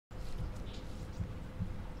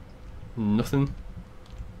Nothing.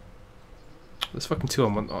 There's fucking two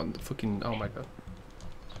on the fucking. Oh my god.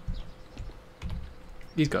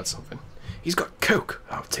 He's got something. He's got coke.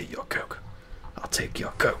 I'll take your coke. I'll take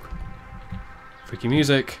your coke. Freaky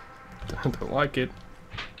music. Don't like it.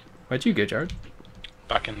 Where'd you go, Jared?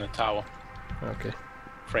 Back in the tower. Okay.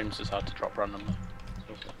 Frames is hard to drop randomly.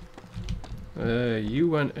 You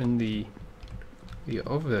went in the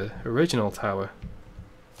other original tower.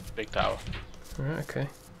 Big tower. Right. Okay.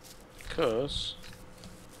 Cause.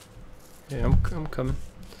 Yeah, I'm coming.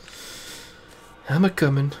 I'm a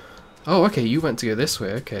coming. Oh, okay. You went to go this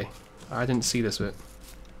way. Okay. I didn't see this bit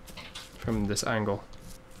from this angle.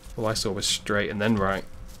 All I saw was straight and then right.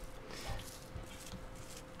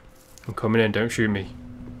 I'm coming in. Don't shoot me.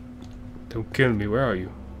 Don't kill me. Where are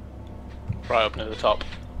you? Right up near the top.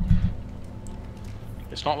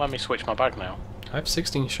 It's not letting me switch my bag now. I have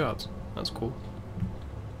 16 shots. That's cool.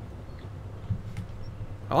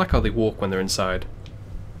 I like how they walk when they're inside.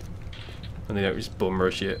 And they don't just bum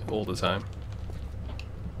rush it all the time.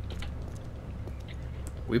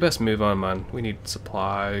 We best move on, man. We need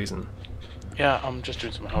supplies and... Yeah, I'm just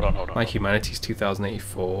doing something. Hold on. My humanity's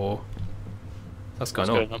 2084. That's gone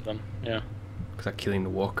Going up. up then. Yeah. Because I'm killing the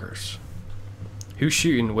walkers. Who's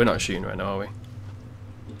shooting? We're not shooting right now, are we?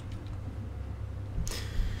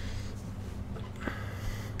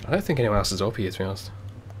 I don't think anyone else is up here, to be honest.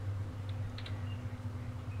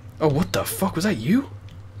 Oh, what the fuck? Was that you?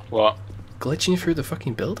 What? Glitching through the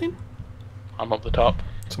fucking building? I'm up the top.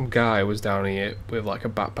 Some guy was down here with like a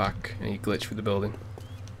backpack and he glitched through the building.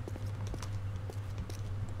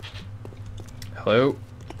 Hello?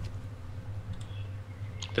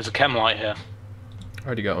 There's a chem light here.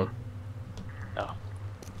 Already got one. Oh.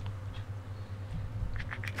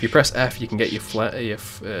 If you press F, you can get your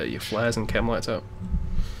flares and chem lights out.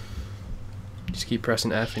 Just keep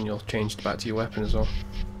pressing F and you'll change back to your weapon as well.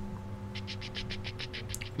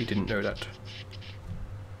 You didn't know that.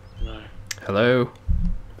 No. Hello?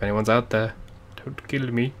 If anyone's out there, don't kill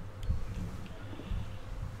me.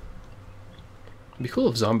 It'd be cool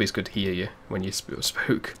if zombies could hear you when you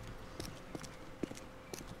spoke.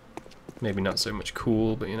 Maybe not so much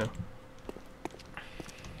cool, but you know.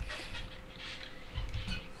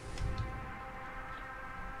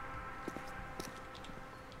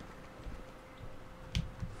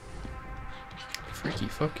 Freaky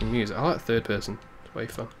fucking music. I like third person. It's way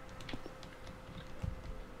fun.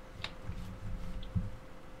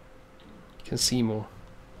 You can see more.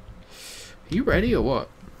 Are you ready or what?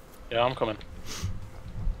 Yeah, I'm coming.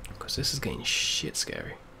 Because this is getting shit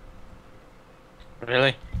scary.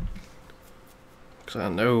 Really? Because I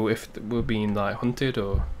don't know if we're being like hunted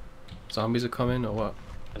or zombies are coming or what.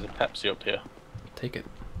 There's a Pepsi up here. Take it.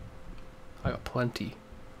 I got plenty.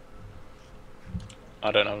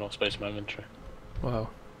 I don't have enough space in my inventory. Wow.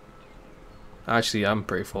 Actually, I'm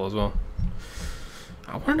pretty full as well.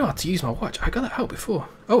 I want to know how to use my watch. I got that out before.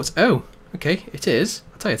 Oh, it's O. Okay, it is.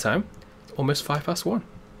 I'll tell you time. It's almost 1:05.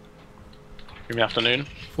 In the afternoon?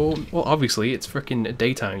 Well, obviously, it's freaking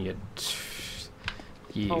daytime. You.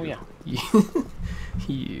 Oh, yeah.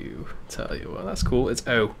 You. Tell you what, that's cool. It's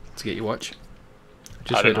O to get your watch.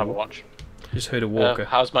 I don't have a watch. Just heard a walker.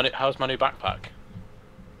 How's my new backpack?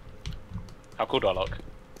 How cool do I look?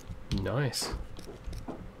 Nice.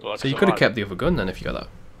 Well, So you could have kept the other gun then if you got that.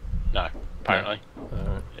 No, apparently.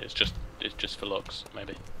 Alright. It's just for looks,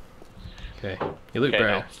 maybe. Okay. You look Okay,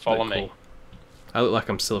 very now follow me. cool. I look like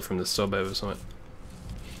I'm still from the suburb or something.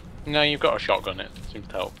 No, you've got a shotgun. It seems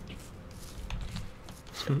to help.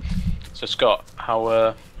 So Scott,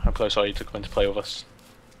 how close are you to coming to play with us?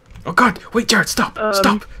 Oh god! Wait, Jared, stop!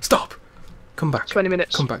 Stop! Come back. 20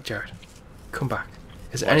 minutes. Come back, Jared. Come back.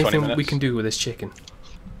 Is there Why 20 anything we minutes? can do with this chicken?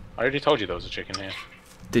 I already told you there was a chicken here.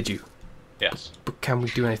 Did you? Yes. But can we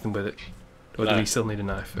do anything with it? Or do No. we still need a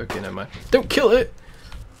knife? Okay, never mind. Don't kill it!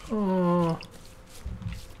 Oh,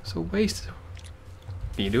 it's a waste.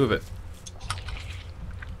 What can you do with it?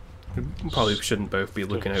 We probably shouldn't both be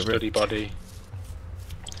looking over Study it. body.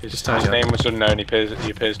 His Just tidy up. name was unknown. He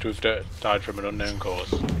appears to have died from an unknown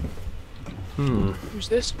cause. Who's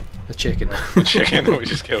this? A chicken. The chicken that we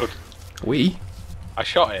just killed. We? I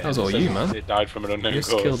shot it. That was and all it says you, man. It died from an unknown You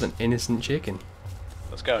just cause. killed an innocent chicken.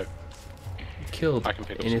 Let's go. You killed I can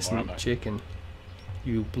pick up some innocent more ammo. chicken.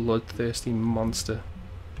 You bloodthirsty monster.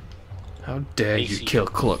 How dare you AC. kill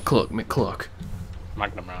Cluck McCluck?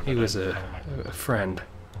 Magnum round. He I was don't a know. friend.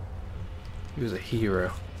 He was a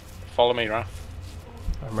hero. Follow me, Raph.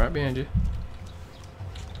 I'm right behind you.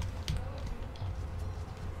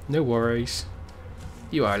 No worries.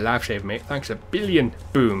 You are a lifesaver, mate. Thanks a billion.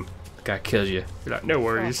 Boom. The guy kills you. You're like, no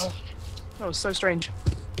worries. That was so strange.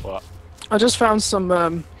 What? I just found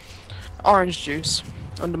some orange juice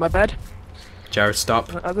under my bed. Jared, stop.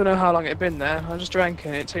 I don't know how long it had been there. I just drank it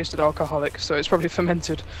and it tasted alcoholic, so it's probably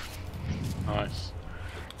fermented. Nice.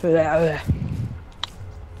 Let's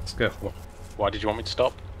go. Why did you want me to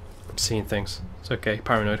stop? I'm seeing things. It's okay.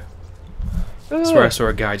 Paranoid. I swear I saw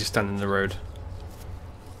a guy just standing in the road.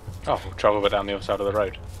 Oh, we'll travel down the other side of the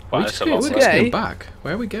road. We're Wow, just that's a lot. going Today- back.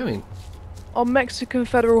 Where are we going? On Mexican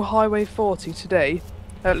Federal Highway 40 today,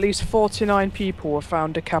 at least 49 people were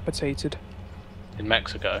found decapitated. In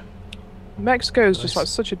Mexico. Mexico is just Nice. like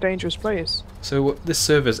such a dangerous place. So this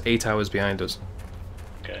server's 8 hours behind us.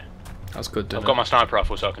 Okay. That's good, I've didn't got it? my sniper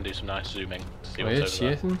rifle so I can do some nice zooming to see Weird what's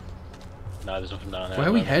over there. shit. No, there's nothing down there. Where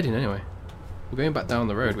are we at the moment. heading anyway? We're going back down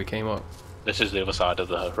the road we came up. This is the other side of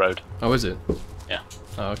the road. Oh, is it? Yeah.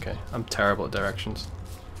 Oh, okay. I'm terrible at directions.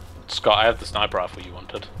 Scott, I have the sniper rifle you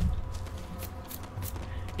wanted.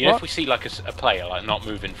 You know, What? if we see like a player like not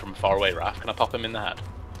moving from far away, Raph, can I pop him in the head?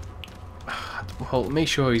 Well, make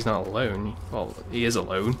sure he's not alone. Well, he is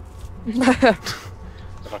alone.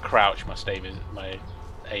 If I crouch, my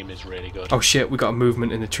aim is really good. Oh shit, we got a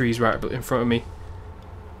movement in the trees right in front of me.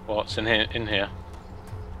 What's in here? In here?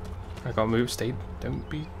 I gotta move, stay. Don't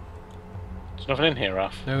be. There's nothing in here,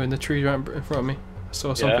 Raph. No, in the trees right in front of me. I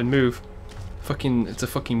saw something move. Fucking, it's a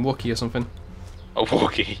fucking wookie or something. A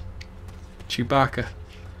walkie. Chewbacca.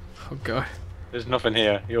 Oh god. There's nothing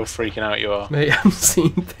here. You're freaking out. You are. Mate, I'm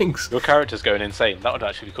seeing things. Your character's going insane. That would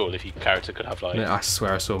actually be cool if your character could have like. Mate, I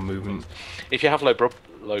swear I saw movement. If you have low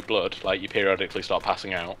blood, like you periodically start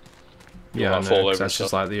passing out. Yeah, I like, know, fall 'cause over that's and just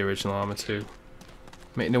stuff. like the original Armor 2.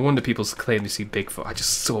 Mate, no wonder people claim they see Bigfoot. I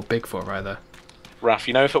just saw Bigfoot right there. Raph,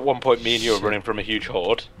 you know if at one point me and you are running from a huge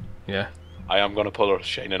horde, Yeah. I am gonna pull a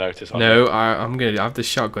Shane a notice on No, you. I'm gonna have the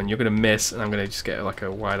shotgun. You're gonna miss, and I'm gonna just get like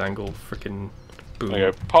a wide angle freaking boom. I'm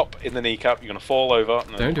gonna go pop in the kneecap. You're gonna fall over. And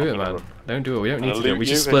then Don't do I'm it, gonna man. run. Don't do it. We don't I'm need gonna to do it. loot We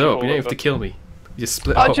you just and split you up. fall You don't have over. to kill me. You just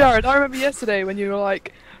split Oh, up. Jared, I remember yesterday when you were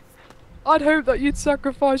like, I'd hope that you'd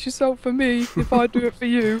sacrifice yourself for me if I do it for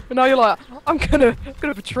you. And now you're like, I'm gonna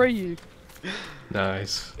betray you.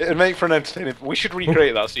 Nice. It'd make for an entertaining. We should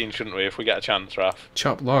recreate that scene, shouldn't we, if we get a chance, Raph?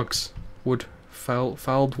 Chop logs. Wood.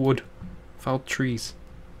 Fouled wood. Fouled trees.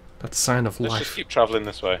 That's a sign of Let's life. just keep travelling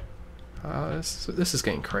this way. This is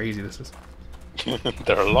getting crazy. This is.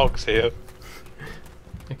 There are logs here.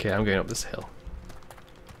 Okay, I'm going up this hill.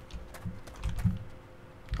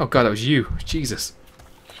 Oh god, that was you. Jesus.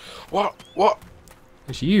 What? What?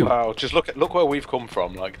 It's you. Wow! Just look where we've come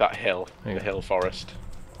from, like that hill, Hang the on. hill forest.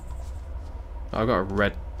 I've got a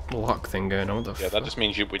red lock thing going on. What the Yeah, that fuck? just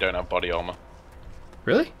means we don't have body armor.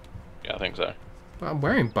 Really? Yeah, I think so. Well, I'm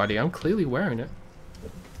wearing body. I'm clearly wearing it.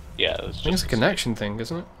 Yeah, I it's think it's just a connection thing,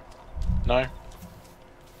 isn't it? No.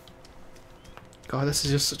 God, this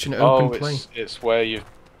is just such an open plane. It's where you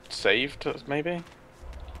saved, maybe.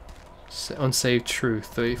 Unsaved true,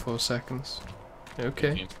 34 seconds.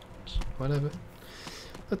 Okay, whatever.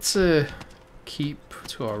 Let's keep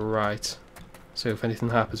to our right, so if anything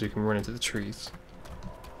happens we can run into the trees.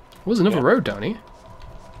 There's another Yeah. road down here.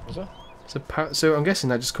 Was there? So I'm guessing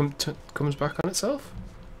that just comes back on itself?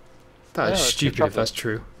 That Yeah, is let's keep stupid if travelling. that's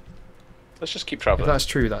true. Let's just keep If traveling. that's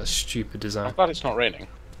true, that's stupid I'm design. glad it's not raining.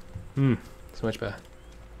 So much better.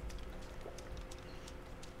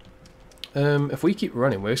 If we keep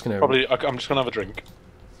running, we're just gonna... Probably, I'm just gonna have a drink.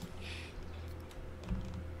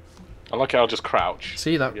 I like how I'll just crouch.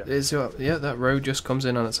 See, that Yeah. is yeah, that road just comes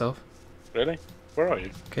in on itself. Really? Where are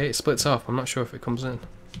you? Okay, it splits off. I'm not sure if it comes in.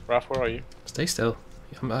 Raph, where are you? Stay still.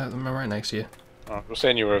 I'm right next to you. Oh, I was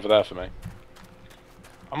saying you were over there for me.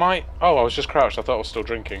 Am I? Oh, I was just crouched. I thought I was still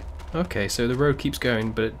drinking. Okay, so the road keeps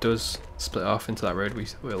going, but it does split off into that road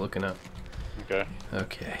we're looking at. Okay.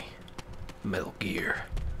 Okay. Metal Gear.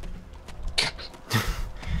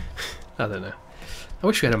 I don't know. I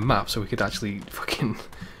wish we had a map so we could actually fucking...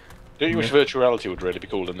 Don't you wish Yeah. virtual reality would really be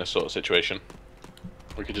cool in this sort of situation?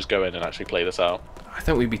 We could just go in and actually play this out. I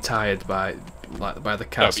think we'd be tired by the No,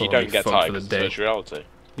 but castle you don't and be get fucked tired for the 'cause it's day. virtual reality.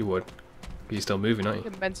 You would. But you're still moving, aren't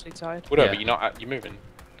you? I'm mentally tired. Well, no, Yeah. but you're not. You're moving.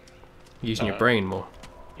 You're using your No. brain more.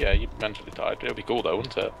 Yeah, you're mentally tired. It'd be cool though,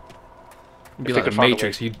 wouldn't it? It'd be If they like the could find a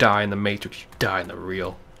Matrix. You die in the Matrix, you die in the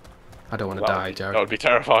real. I don't want to That die, would be- Jared. That would be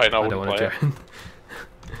terrifying. I I don't wouldn't want play to it. do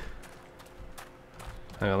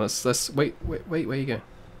Hang on, let's wait, where are you going?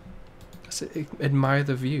 Let's admire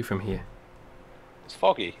the view from here. It's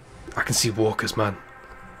foggy. I can see walkers, man.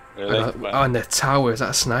 Really? Oh, and the tower, is that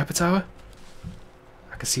a sniper tower?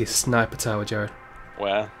 I can see a sniper tower, Jared.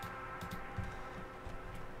 Where?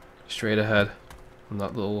 Straight ahead on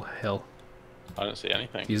that little hill. I don't see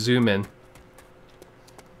anything. If you zoom in,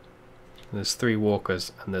 there's 3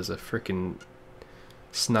 walkers and there's a freaking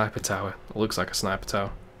sniper tower. It looks like a sniper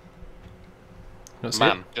tower. Not see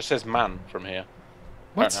Man. it? Just says man from here.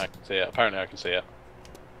 What? Apparently I can see it. Apparently I can see it.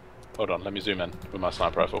 Hold on, let me zoom in with my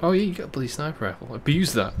sniper rifle. Oh yeah, you got a bloody sniper rifle.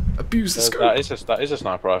 Abuse that. Abuse the scope. That is a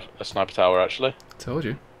sniper rifle, a sniper tower actually. Told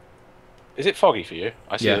you. Is it foggy for you?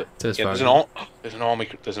 I see Yeah, it. it is Yeah, foggy.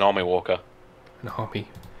 there's an army walker. An army.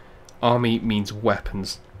 Army means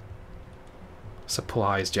weapons.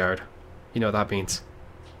 Supplies, Jared. You know what that means.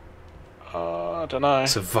 I don't know.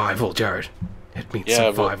 Survival, Jared. It means Yeah,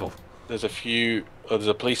 survival. There's a few. Oh, there's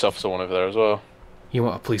a police officer one over there as well. You know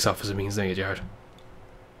what a police officer means, don't you, Jared?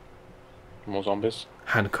 More zombies.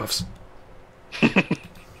 Handcuffs.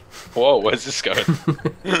 Whoa, where's this going?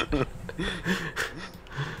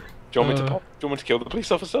 Do you want me to pop? Do you want me to kill the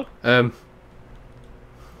police officer? I mean,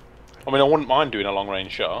 I wouldn't mind doing a long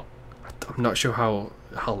range shot. I'm not sure how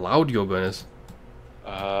loud your gun is.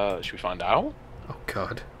 Should we find out? Oh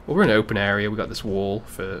God. Well, we're in an open area. We got this wall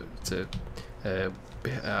yeah,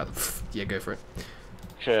 go for it.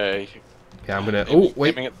 Okay. Yeah, I'm gonna. Oh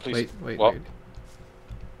wait, Aiming at the police- wait. What?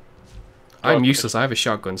 I'm useless. I have a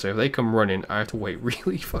shotgun, so if they come running, I have to wait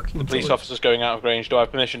really fucking. The police until officer's going out of range. Do I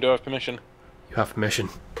have permission? Do I have permission? You have permission.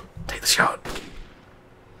 Take the shot.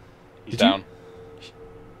 He's Did you? down.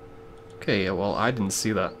 Okay, yeah, well, I didn't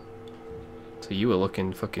see that. So you were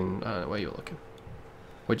looking fucking. I don't know where you were looking.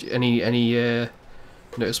 Any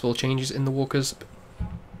noticeable changes in the walkers?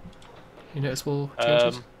 Any noticeable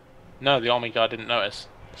changes? No, the army guy didn't notice.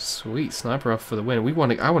 Sweet, sniper off for the win.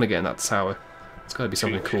 I want to get in that tower. It's got to be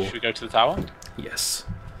something cool. Should we go to the tower? Yes.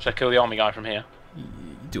 Should I kill the army guy from here?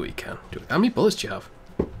 Do what you can. Do it. How many bullets do you have?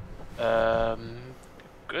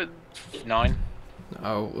 Good 9.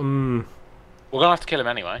 Oh, We're gonna have to kill him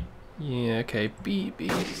anyway. yeah. Okay. B.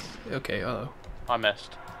 Okay. I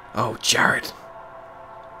missed. Oh, Jared.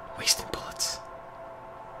 Wasting bullets.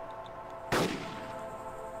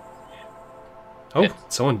 Oh, Yeah.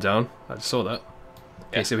 someone down. I just saw that.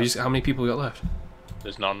 Okay, Yeah. so how many people we got left?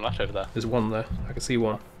 There's none left over there. There's one there. I can see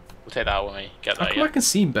one. We'll take that out when we get How there. come I Yeah. can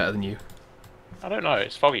see him better than you? I don't know.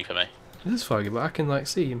 It's foggy for me. It is foggy, but I can like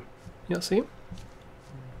see him. You not see him?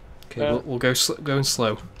 Okay, Yeah. we'll go going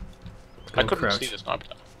slow. I Go couldn't crouch. see the sniper.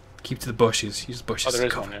 Keep to the bushes. Use the bushes. Oh, there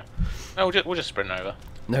as is cover. one. Yeah. No, we'll just sprint over.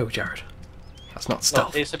 No, Jared. That's not Look,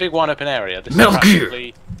 stealth. it's a big one open area. This Metal is Gear!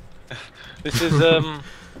 practically. This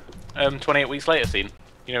is 28 weeks later scene.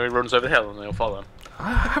 You know, he runs over the hill and they'll follow him.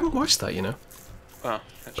 I haven't watched that, you know. Oh,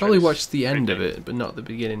 that's Probably right. watched the end of Creepy. it, but not the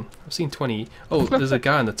beginning. I've seen 20. Oh, there's a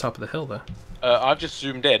guy on the top of the hill there. I've just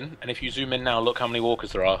zoomed in, and if you zoom in now, look how many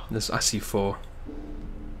walkers there are. I see 4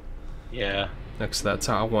 Yeah, next to that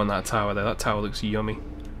tower. I want that tower there. That tower looks yummy.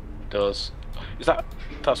 it does.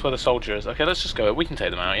 That's where the soldier is? Okay, let's just go. We can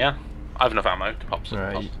take them out, yeah? I have enough ammo to pop some,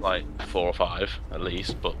 Right. like 4 or 5 at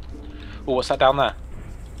least, but... Oh, what's that down there?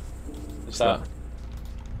 What's that?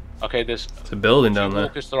 Okay, there's It's a building down two there.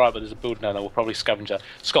 walkers to the right, but there's a building down there. We'll probably scavenge that.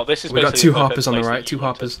 Scott, this is We got basically 2 the perfect hoppers on the place right. that 2 you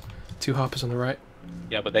want to- hoppers. 2 hoppers on the right.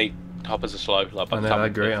 Yeah, but hoppers are slow. Like, by I the know, time they're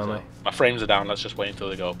we great, get aren't to- My frames are down. Let's just wait until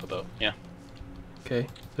they go up a bit. Yeah. Okay,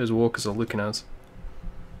 those walkers are looking at us.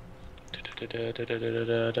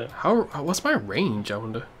 What's my range, I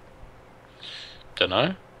wonder? Don't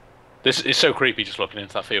know. This is so creepy just looking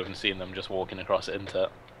into that field and seeing them just walking across it, isn't it?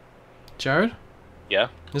 Jared? Yeah?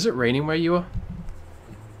 Is it raining where you are?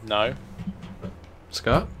 No.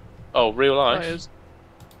 Scott? Oh, real I life? was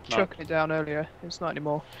No. chucking it down earlier. It's not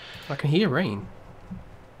anymore. I can hear rain.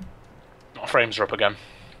 Our frames are up again.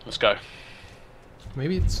 Let's go.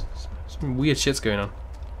 Maybe it's some weird shit's going on.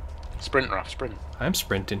 Sprint, Raph, sprint. I am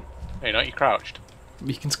sprinting. Hey, no, you crouched.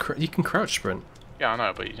 You can crouch sprint. Yeah, I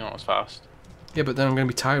know, but you're not as fast. Yeah, but then I'm gonna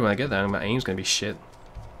be tired when I get there, and my aim's gonna be shit.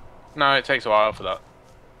 No, it takes a while for that.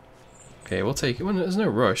 Okay, we'll take it. Well, there's no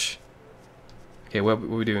rush. Okay, what are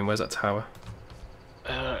we doing? Where's that tower?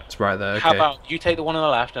 It's right there. How Okay. about you take the one on the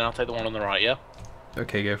left and I'll take the one on the right, yeah?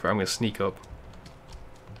 Okay, go for it. I'm gonna sneak up.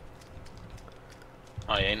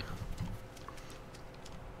 I ain't.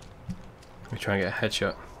 Let me try and get a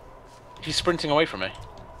headshot. He's sprinting away from me.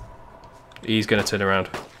 He's gonna turn around.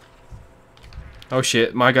 Oh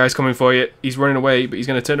shit, my guy's coming for you. He's running away, but he's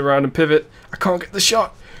gonna turn around and pivot. I can't get the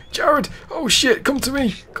shot. Jared! Oh shit, come to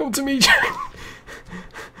me! Come to me, Jared!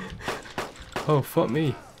 Oh, fuck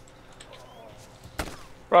me.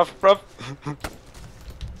 Raph.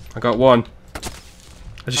 I got one.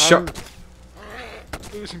 I just shot.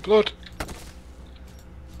 Losing blood.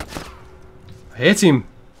 I hit him.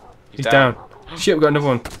 He's down. Shit, we got another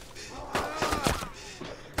one.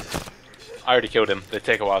 I already killed him. They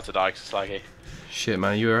take a while to die because it's laggy. Shit,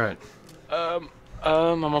 man, are you alright? Am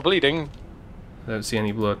I bleeding? I don't see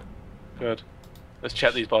any blood. Good. Let's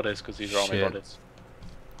check these bodies because these are all my Shit. bodies.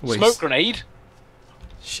 Wait, Smoke grenade?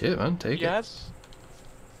 Shit, man, take it. Yes.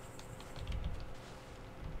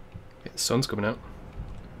 sun's coming out.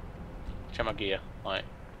 Check my gear. Right.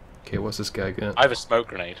 Okay, what's this guy got? I have a smoke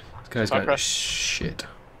grenade. This guy's If I got press- shit.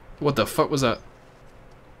 What the fuck was that?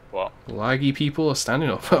 What? Laggy people are standing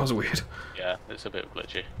up. That was weird. Yeah, it's a bit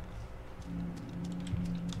glitchy.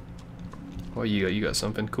 What you got? You got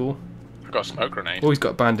something cool? I got a smoke grenade. Oh, he's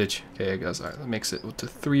got a bandage. Okay, guys, that makes it up to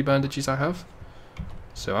 3 bandages I have.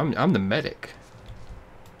 So I'm the medic.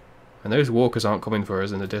 And those walkers aren't coming for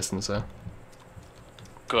us in the distance, though.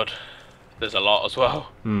 Good. There's a lot as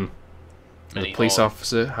well. Hmm. The Mini police horde.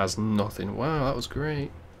 officer has nothing. Wow, that was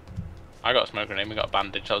great. I got a smoke grenade. We got a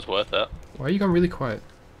bandage. That was worth it. Why are you going really quiet?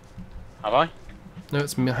 Have I? No,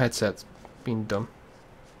 it's my headset's being dumb.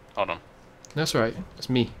 Hold on. That's right. It's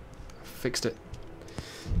me. I fixed it.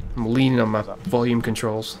 I'm leaning on my volume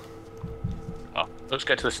controls. Oh, let's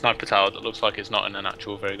get to the sniper tower that looks like it's not in an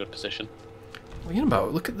actual very good position. What are you on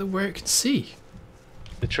about? Look at where it can see.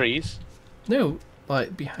 The trees? No,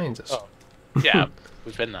 like behind us. Oh. Yeah,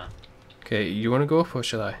 we've been there. Okay, you want to go up or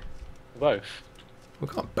shall I? Both. We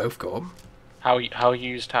can't both go up. How you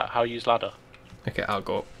use ladder? Okay, I'll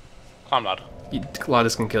go up. Climb ladder.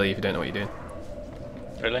 Ladders can kill you if you don't know what you're doing.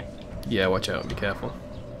 Really? Yeah, watch out. Be careful.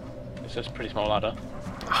 It's just a pretty small ladder.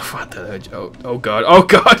 Oh, what the? Oh god. Oh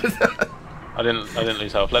god. I didn't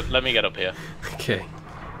lose health. Let me get up here. Okay.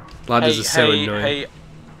 Ladders are so annoying. Hey,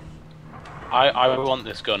 I want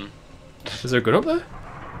this gun. Is there a gun up there?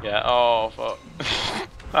 Yeah. Oh fuck.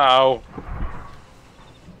 Ow.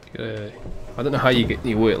 I don't know how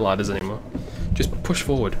you work ladders anymore. Just push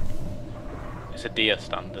forward. It's a deer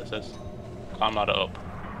stand. It says. Climb ladder up.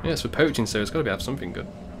 Yeah, it's for poaching, so it's got to have something good.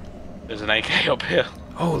 There's an AK up here.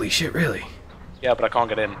 Holy shit! Really? Yeah, but I can't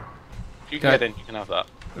get in. If you can get in, you can have that.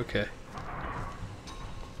 Okay.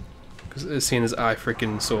 Because seeing as I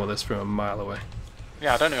freaking saw this from a mile away.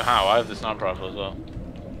 Yeah, I don't know how. I have the sniper rifle as well.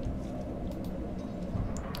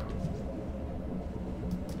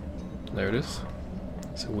 There it is.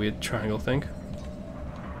 It's a weird triangle thing.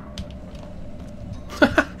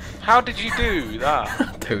 How did you do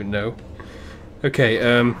that? Don't know. Okay,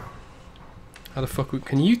 how the fuck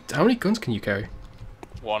can you, how many guns can you carry?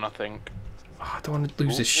 One, I think. Oh, I don't want to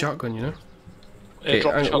lose this shotgun, you know? Drop the hang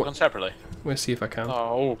on, shotgun separately. We'll see if I can.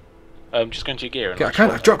 Oh. Just go into your gear. And Okay, I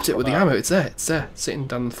can't, I dropped it with the ammo, it's there, sitting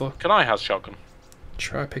down the floor. Can I have shotgun?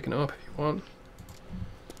 Try picking it up if you want.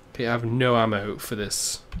 Okay, I have no ammo for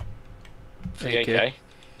this. For the AK?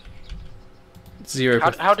 Zero.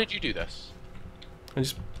 How did you do this? I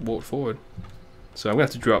just walked forward. So I'm going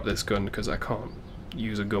to have to drop this gun because I can't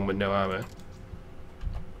use a gun with no ammo.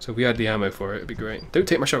 So if we had the ammo for it, it'd be great. Don't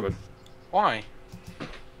take my shotgun. Why?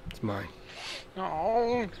 It's mine.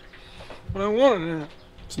 Oh, but I wanted it.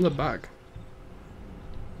 It's in the bag.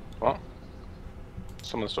 What?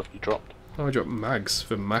 Some of the stuff you dropped. Oh, I dropped mags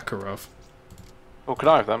for Makarov. Oh, could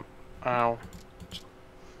I have them? Ow.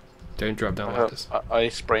 Don't drop down like this. I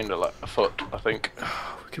sprained it like a foot, I think.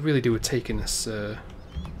 We could really do with taking this.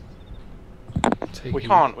 We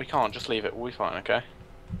can't. Just leave it. We'll be fine, okay?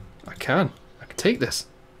 I can take this.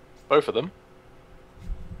 Both of them?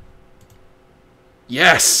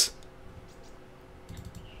 Yes!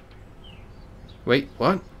 Wait,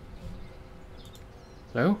 what?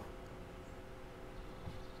 No?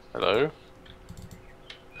 Hello?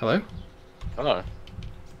 Hello? Hello?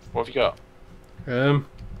 What have you got? You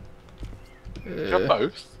got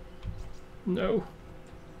both? No.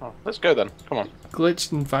 Oh, let's go then. Come on.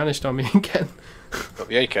 Glitched and vanished on me again. Got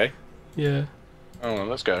the AK? Yeah. Oh, well,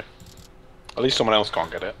 let's go. At least someone else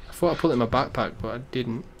can't get it. I thought I put it in my backpack, but I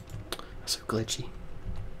didn't. That's so glitchy.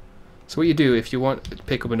 So what you do, if you want to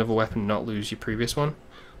pick up another weapon and not lose your previous one,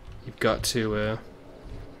 you've got to,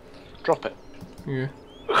 Drop it. yeah.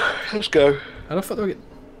 Let's go. How the fuck do I get...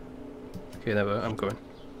 Okay, never, I'm going.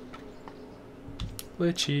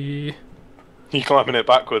 Glitchy. You climbing it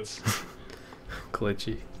backwards.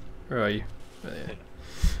 Glitchy. Where are you? Oh, yeah.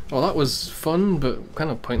 Well, that was fun, but kind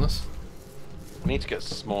of pointless. We need to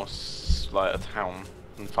get more like a town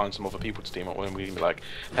and find some other people to team up with, and we can be like,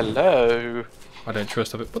 hello. I don't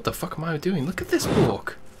trust of it. What the fuck am I doing? Look at this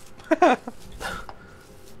walk.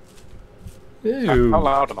 Ew. How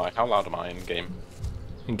loud am I? How loud am I in game?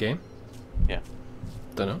 In game? Yeah.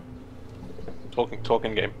 Don't know. Talk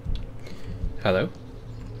in game. Hello.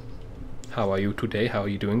 How are you today? How are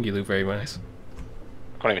you doing? You look very nice.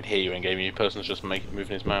 I can't even hear you in game. Your person's just moving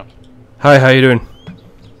his mouth. Hi, how you doing?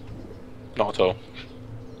 Not at all.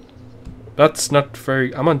 That's not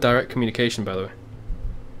very... I'm on direct communication, by the way.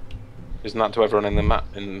 Isn't that to everyone in the map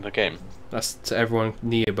in the game? That's to everyone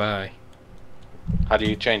nearby. How do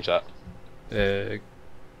you change that?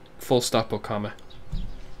 Full stop or comma.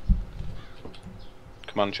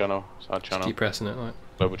 Command channel, side Just channel. keep pressing it, like.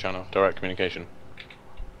 Global channel. Direct communication.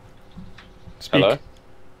 Speak. Hello?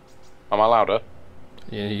 Am I louder?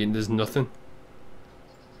 Yeah, there's nothing.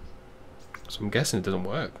 So I'm guessing it doesn't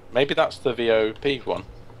work. Maybe that's the VOP one.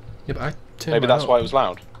 Yeah, but I turned Maybe mine that's up. why it was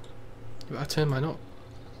loud. Yeah, but I turned mine up.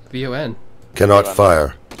 VON. Cannot VON.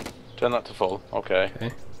 fire. Turn that to full. Okay.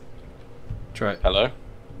 Okay. Try it. Hello?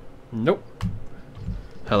 Nope.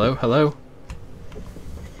 Hello, hello.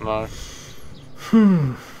 No.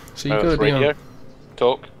 So you gotta be radio? on.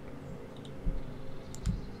 Talk?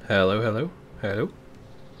 Hello, hello, hello.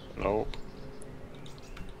 No.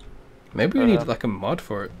 Maybe we need like a mod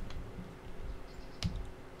for it.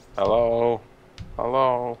 Hello?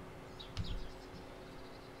 Hello?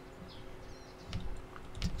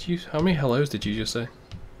 Did you? How many hellos did you just say?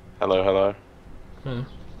 Hello, hello. Oh,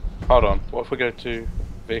 Hold on. What if we go to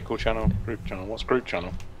vehicle channel, group channel? What's group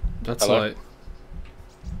channel? that's Hello? like.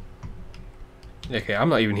 Okay, I'm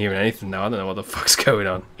not even hearing anything now. I don't know what the fuck's going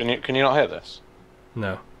on. Can you not hear this?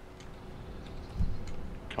 No.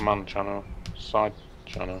 Command channel, side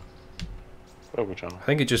channel, global channel. I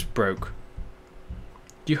think it just broke.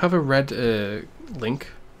 Do you have a red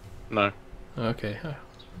link? No. Oh, okay.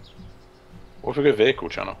 What if we go vehicle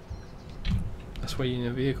channel? That's where you're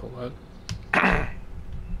in a vehicle, right?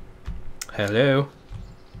 Hello?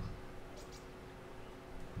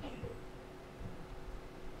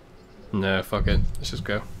 No, fuck it. Let's just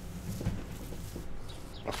go.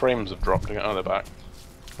 My frames have dropped again. Oh, they're back.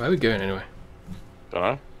 Where are we going anyway? Don't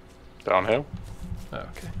know. Downhill. Oh,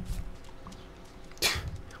 okay.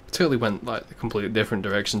 Totally went like a completely different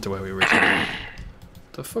direction to where we originally.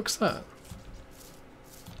 The fuck's that?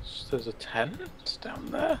 So there's a tent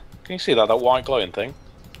down there. Can you see that white glowing thing?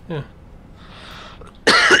 Yeah.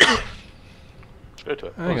 Go to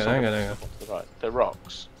it. Hang on, hang on, hang on. Right, they're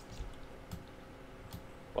rocks.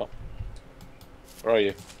 What? Where are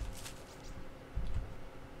you?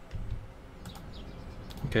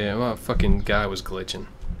 Okay, that fucking guy was glitching.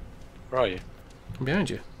 Where are you? I'm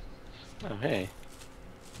behind you. Oh, hey.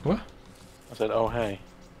 What? I said, oh, hey.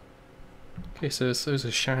 Okay, so those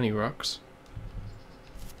are shiny rocks.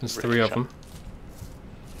 There's Really 3 of shiny. them.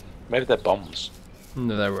 Maybe they're bombs.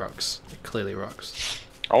 No, they're rocks. They're clearly rocks.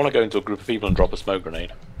 I want to go into a group of people and drop a smoke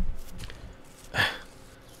grenade.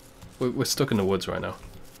 We're stuck in the woods right now.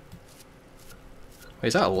 Wait,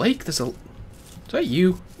 is that a lake? There's a... Is that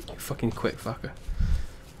you? You fucking quick fucker.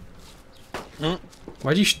 Mm.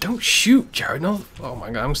 Why do you... Don't shoot, Jared. No. Oh my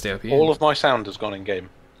god, I'm gonna stay up here. All of my sound has gone in game.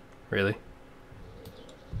 Really?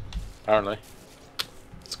 Apparently.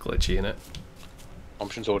 It's glitchy, innit?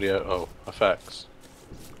 Options audio. Oh, effects.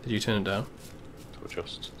 Did you turn it down? To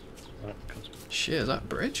adjust. Right, Shit, is that a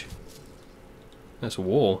bridge? That's a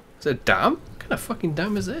wall. Is it a dam? What kind of fucking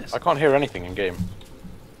dam is this? I can't hear anything in game.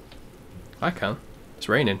 I can. It's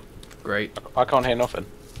raining. Great. I can't hear nothing.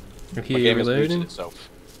 I My hear you game has muted reloading. itself.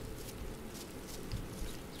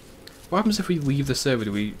 What happens if we leave the server?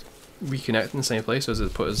 Do we reconnect in the same place, or does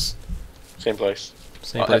it put us Same place.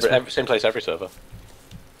 same place? Same place every server.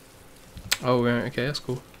 Oh, right, okay, that's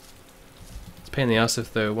cool. It's a pain in the ass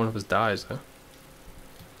if one of us dies, though.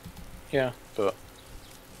 Yeah, but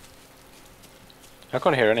I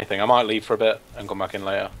can't hear anything. I might leave for a bit and come back in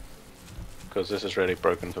later because this is really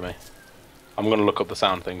broken for me. I'm gonna look up the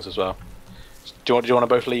sound things as well. Do you want to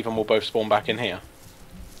both leave and we'll both spawn back in here?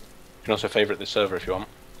 You can also favourite this server if you want.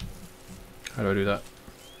 How do I do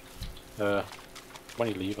that? When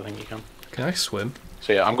you leave, I think you can. Can I swim?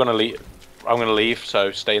 So yeah, I'm gonna leave. I'm gonna leave.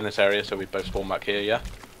 So stay in this area so we both spawn back here. Yeah.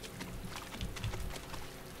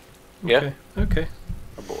 Yeah. Okay. Okay.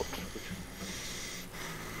 Abort.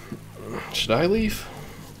 Should I leave?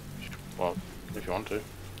 Well, if you want to.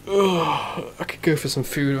 Ugh, I could go for some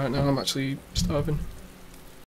food right now. I'm actually starving.